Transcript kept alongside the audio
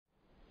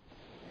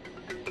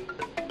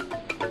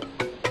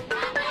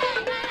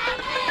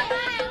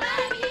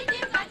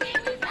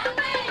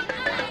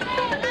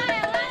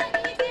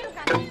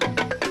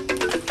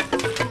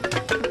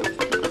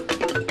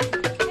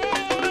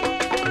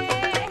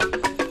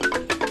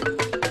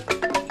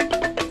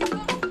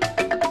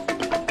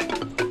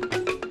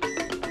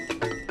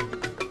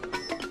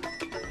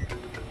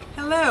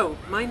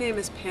My name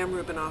is Pam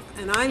Rubinoff,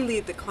 and I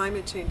lead the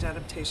Climate Change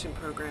Adaptation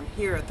Program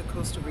here at the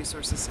Coastal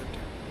Resources Center.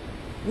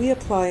 We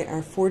apply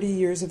our 40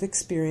 years of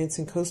experience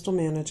in coastal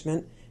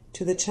management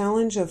to the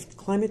challenge of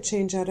climate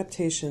change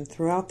adaptation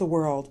throughout the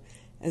world,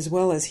 as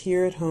well as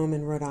here at home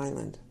in Rhode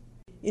Island.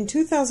 In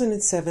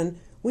 2007,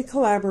 we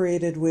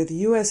collaborated with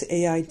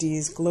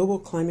USAID's Global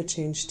Climate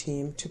Change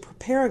team to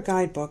prepare a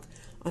guidebook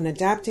on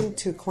adapting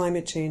to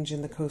climate change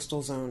in the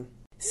coastal zone.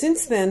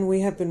 Since then,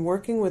 we have been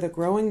working with a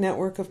growing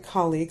network of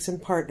colleagues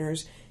and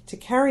partners to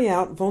carry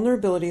out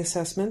vulnerability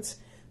assessments,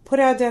 put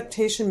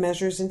adaptation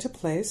measures into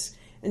place,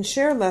 and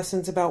share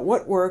lessons about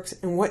what works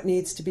and what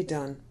needs to be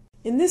done.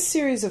 In this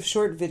series of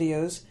short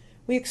videos,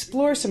 we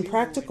explore some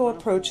practical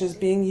approaches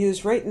being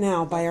used right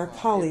now by our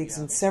colleagues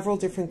in several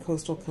different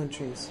coastal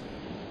countries.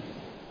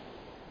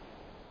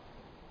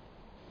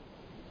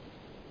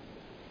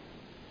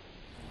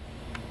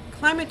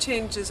 Climate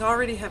change is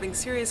already having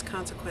serious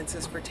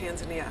consequences for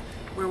Tanzania,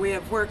 where we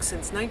have worked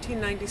since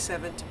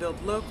 1997 to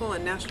build local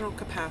and national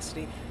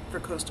capacity for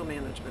coastal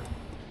management.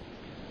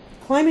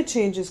 Climate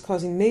change is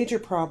causing major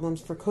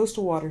problems for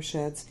coastal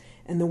watersheds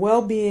and the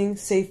well-being,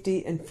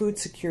 safety, and food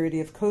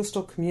security of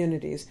coastal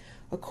communities,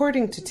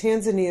 according to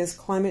Tanzania's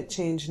Climate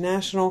Change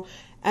National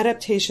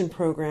Adaptation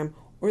Program,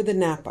 or the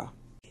NAPA.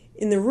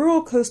 In the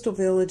rural coastal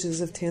villages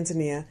of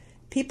Tanzania,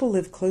 people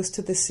live close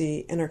to the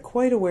sea and are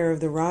quite aware of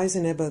the rise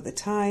and ebb of the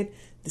tide,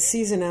 the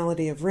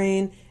seasonality of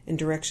rain, and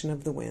direction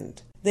of the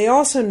wind. They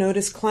also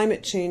notice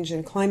climate change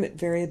and climate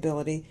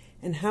variability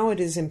and how it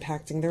is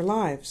impacting their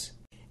lives.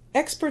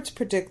 Experts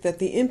predict that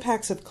the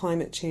impacts of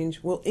climate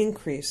change will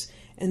increase,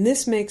 and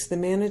this makes the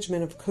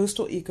management of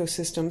coastal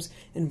ecosystems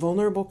and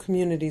vulnerable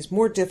communities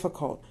more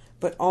difficult,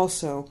 but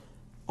also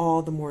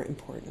all the more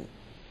important.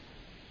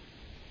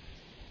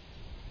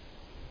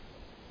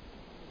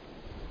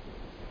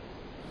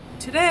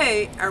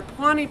 Today, our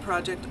Pwani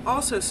Project,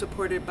 also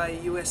supported by a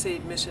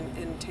USAID mission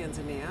in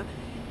Tanzania,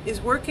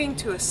 is working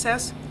to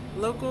assess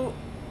local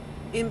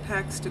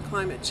impacts to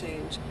climate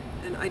change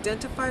and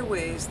identify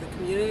ways the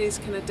communities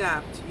can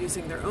adapt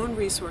using their own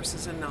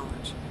resources and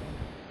knowledge.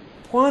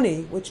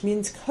 Pwani, which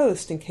means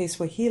coast in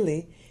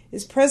Kiswahili,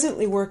 is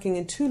presently working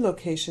in 2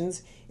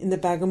 locations in the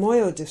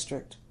BAGAMOYO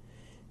district.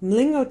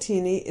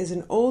 Mlingotini is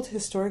an old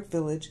historic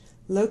village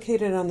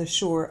located on the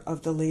shore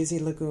of the Lazy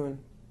Lagoon.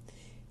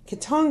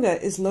 Kitonga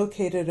is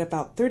located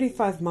about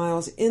 35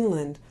 miles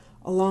inland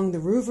along the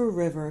Ruvu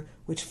River,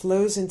 which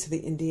flows into the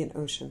Indian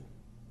Ocean.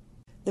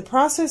 The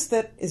process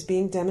that is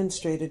being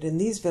demonstrated in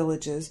these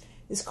villages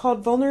is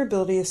called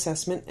vulnerability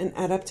assessment and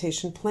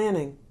adaptation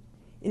planning.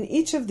 In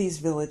each of these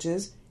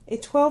villages, a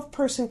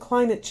 12-person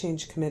climate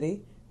change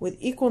committee, with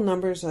equal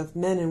numbers of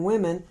men and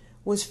women,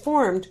 was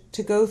formed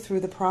to go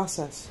through the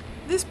process.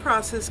 This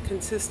process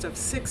consists of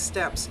 6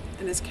 steps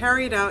and is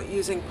carried out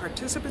using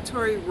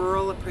participatory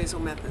rural appraisal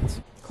methods.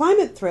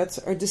 Climate threats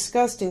are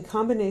discussed in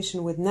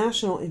combination with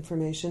national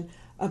information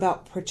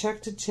about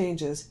projected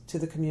changes to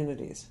the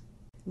communities.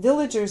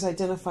 Villagers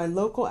identify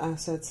local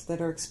assets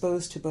that are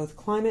exposed to both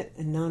climate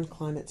and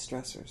non-climate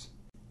stressors.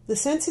 The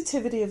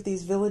sensitivity of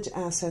these village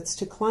assets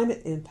to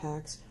climate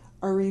impacts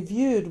are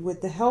reviewed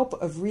with the help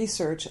of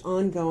research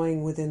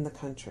ongoing within the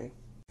country.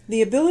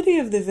 The ability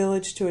of the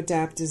village to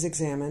adapt is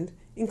examined,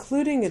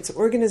 including its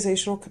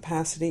organizational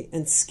capacity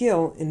and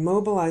skill in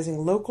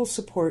mobilizing local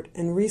support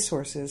and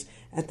resources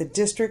at the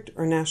district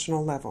or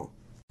national level.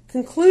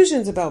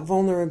 Conclusions about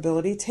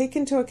vulnerability take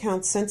into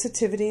account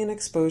sensitivity and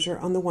exposure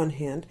on the one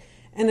hand,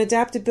 and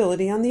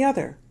adaptability on the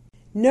other.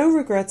 No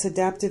regrets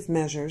adaptive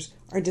measures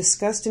are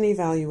discussed and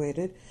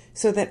evaluated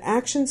so that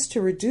actions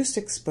to reduce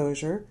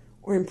exposure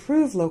or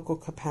improve local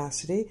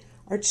capacity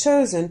are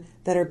chosen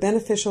that are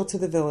beneficial to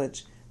the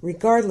village,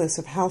 regardless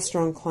of how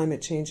strong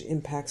climate change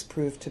impacts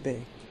prove to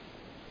be.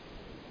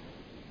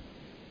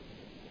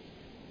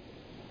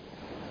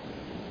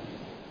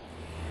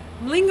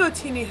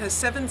 Mlingotini has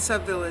 7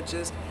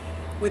 sub-villages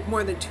with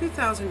more than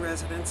 2,000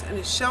 residents and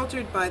is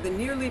sheltered by the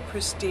nearly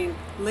pristine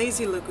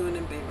Lazy Lagoon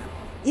embayment.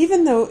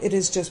 Even though it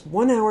is just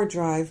 1-hour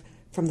drive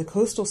from the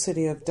coastal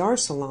city of Dar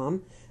es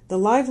Salaam, the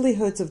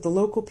livelihoods of the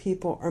local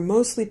people are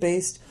mostly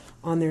based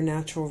on their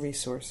natural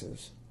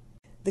resources.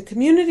 The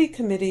community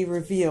committee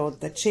revealed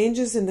that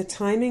changes in the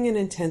timing and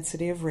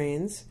intensity of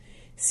rains,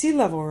 sea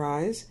level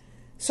rise,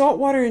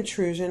 saltwater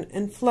intrusion,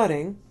 and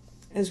flooding,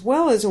 as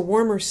well as a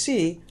warmer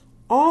sea,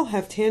 all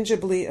have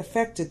tangibly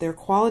affected their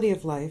quality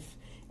of life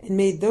and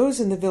made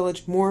those in the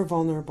village more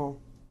vulnerable.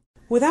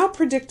 Without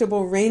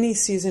predictable rainy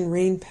season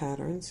rain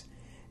patterns,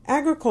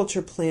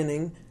 agriculture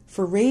planning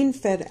for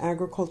rain-fed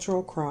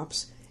agricultural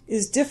crops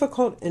is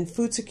difficult and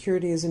food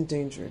security is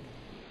endangered.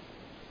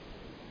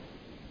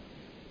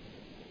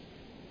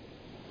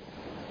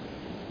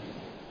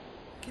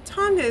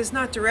 Kitonga is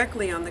not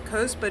directly on the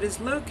coast, but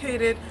is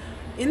located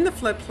in the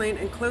floodplain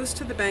and close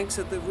to the banks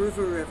of the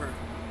Ruvu River.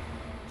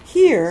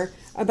 Here,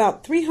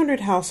 about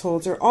 300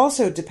 households are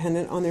also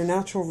dependent on their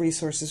natural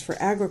resources for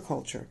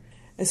agriculture,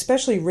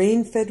 especially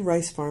rain-fed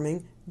rice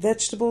farming,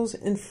 vegetables,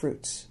 and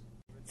fruits.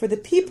 For the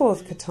people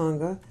of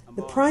Kitonga,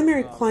 The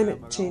primary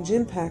climate change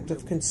impact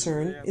of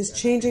concern is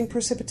changing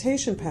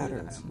precipitation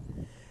patterns.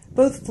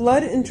 Both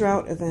flood and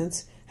drought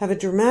events have a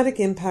dramatic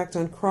impact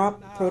on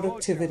crop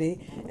productivity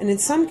and in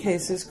some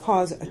cases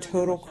cause a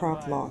total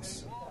crop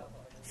loss.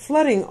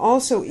 Flooding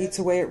also eats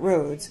away at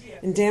roads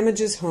and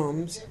damages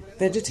homes,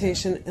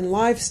 vegetation, and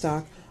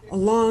livestock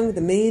along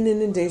the main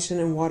inundation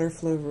and water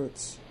flow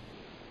routes.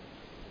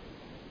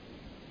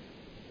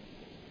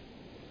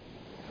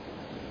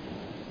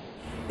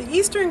 The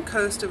eastern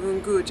coast of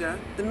Unguja,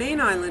 the main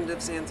island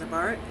of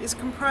Zanzibar, is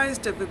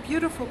comprised of a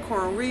beautiful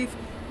coral reef,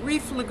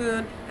 reef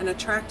lagoon, and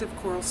attractive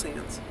coral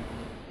sands.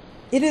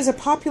 It is a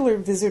popular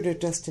visitor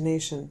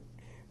destination.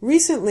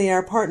 Recently,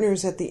 our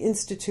partners at the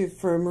Institute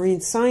for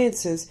Marine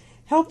Sciences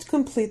helped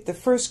complete the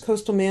first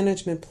coastal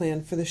management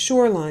plan for the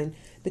shoreline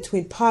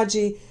between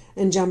Paji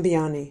and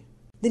Jambiani.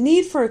 The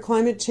need for a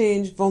climate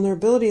change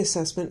vulnerability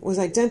assessment was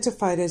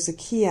identified as a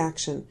key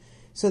action,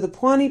 so the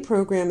Pwani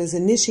program is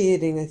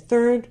initiating a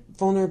third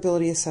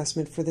vulnerability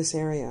assessment for this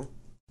area.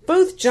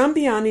 Both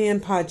Jambiani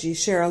and Paji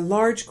share a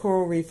large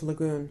coral reef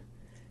lagoon.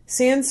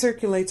 Sand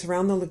circulates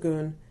around the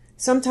lagoon,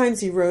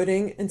 sometimes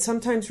eroding and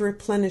sometimes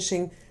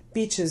replenishing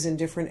beaches in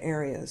different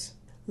areas.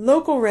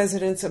 Local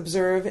residents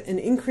observe an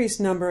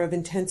increased number of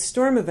intense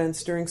storm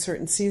events during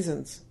certain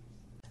seasons.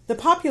 The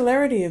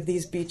popularity of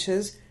these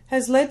beaches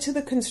has led to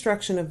the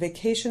construction of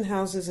vacation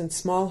houses and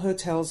small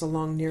hotels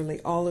along nearly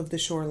all of the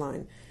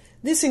shoreline.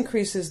 This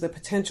increases the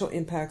potential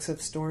impacts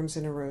of storms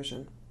and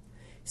erosion.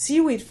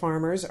 Seaweed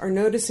farmers are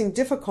noticing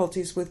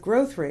difficulties with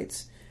growth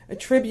rates,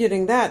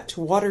 attributing that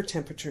to water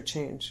temperature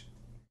change.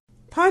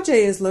 Paje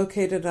is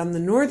located on the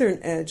northern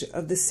edge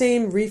of the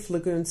same reef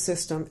lagoon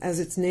system as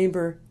its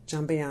neighbor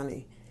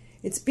Jambiani.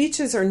 Its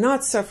beaches are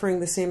not suffering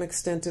the same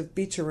extent of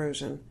beach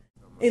erosion.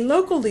 A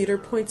local leader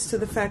points to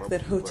the fact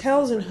that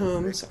hotels and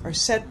homes are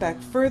set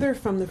back further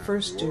from the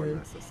first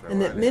dune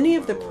and that many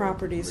of the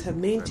properties have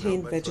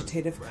maintained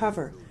vegetative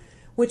cover,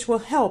 which will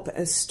help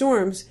as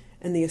storms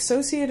and the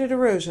associated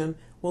erosion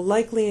will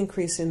likely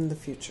increase in the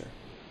future.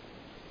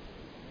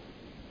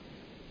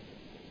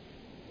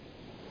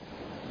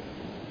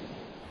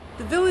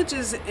 The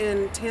villages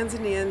in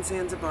Tanzania and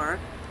Zanzibar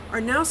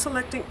are now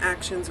selecting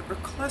actions or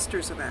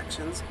clusters of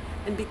actions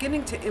and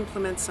beginning to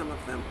implement some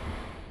of them.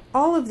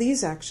 All of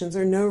these actions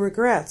are no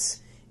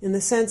regrets, in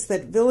the sense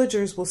that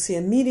villagers will see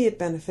immediate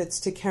benefits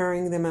to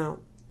carrying them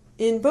out.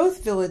 In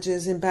both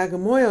villages in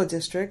BAGAMOYO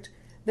district,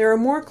 there are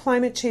more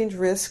climate change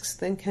risks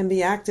than can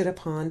be acted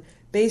upon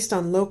based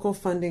on local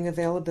funding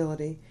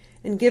availability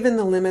and given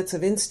the limits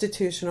of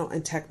institutional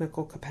and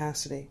technical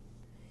capacity.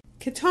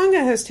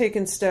 Kitonga has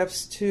taken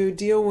steps to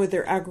deal with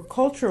their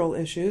agricultural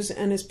issues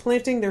and is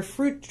planting their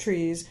fruit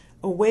trees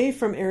away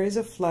from areas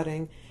of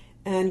flooding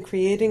and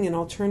creating an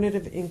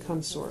alternative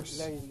income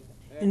source.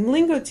 In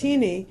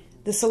Mlingotini,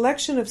 the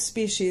selection of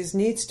species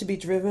needs to be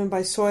driven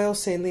by soil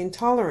saline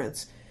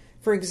tolerance,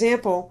 for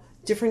example,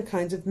 different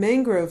kinds of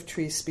mangrove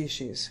tree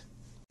species.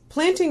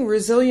 Planting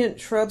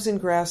resilient shrubs and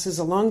grasses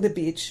along the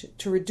beach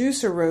to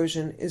reduce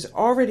erosion is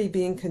already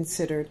being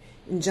considered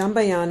in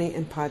Jambayani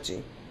and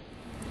Paji.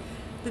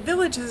 The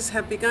villages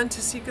have begun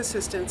to seek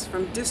assistance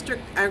from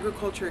district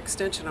agriculture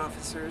extension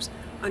officers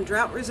on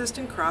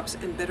drought-resistant crops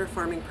and better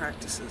farming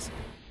practices.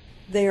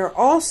 They are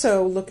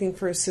also looking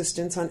for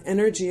assistance on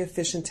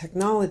energy-efficient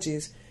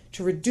technologies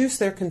to reduce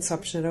their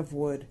consumption of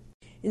wood.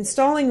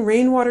 Installing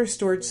rainwater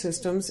storage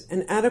systems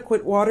and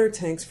adequate water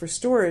tanks for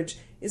storage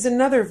is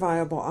another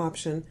viable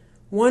option,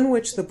 one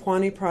which the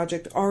Pwani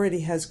Project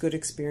already has good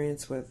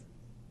experience with.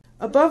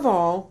 Above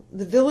all,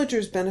 the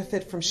villagers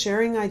benefit from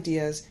sharing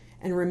ideas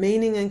and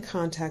remaining in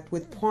contact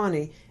with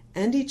Pwani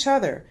and each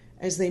other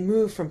as they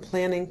move from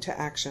planning to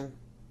action.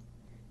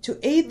 To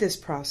aid this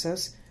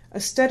process, a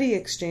study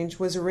exchange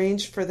was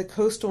arranged for the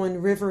coastal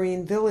and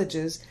riverine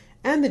villages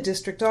and the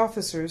district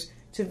officers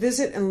to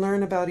visit and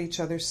learn about each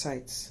other's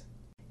sites.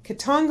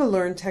 Kitonga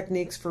learned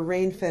techniques for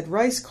rain-fed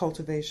rice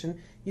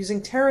cultivation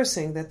using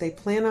terracing that they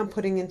plan on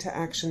putting into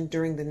action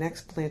during the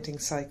next planting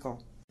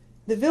cycle.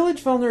 The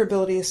village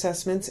vulnerability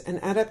assessments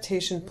and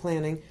adaptation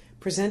planning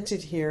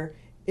presented here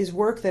is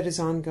work that is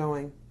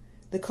ongoing.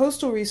 The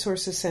Coastal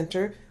Resources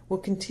Center will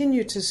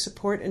continue to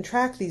support and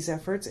track these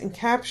efforts and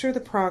capture the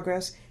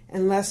progress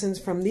and lessons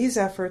from these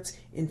efforts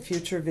in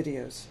future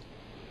videos.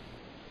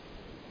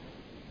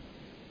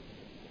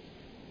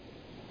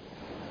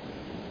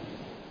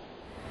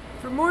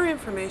 For more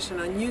information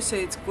on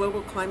USAID's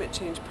Global Climate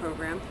Change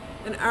Program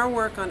and our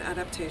work on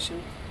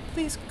adaptation,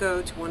 please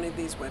go to one of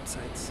these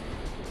websites.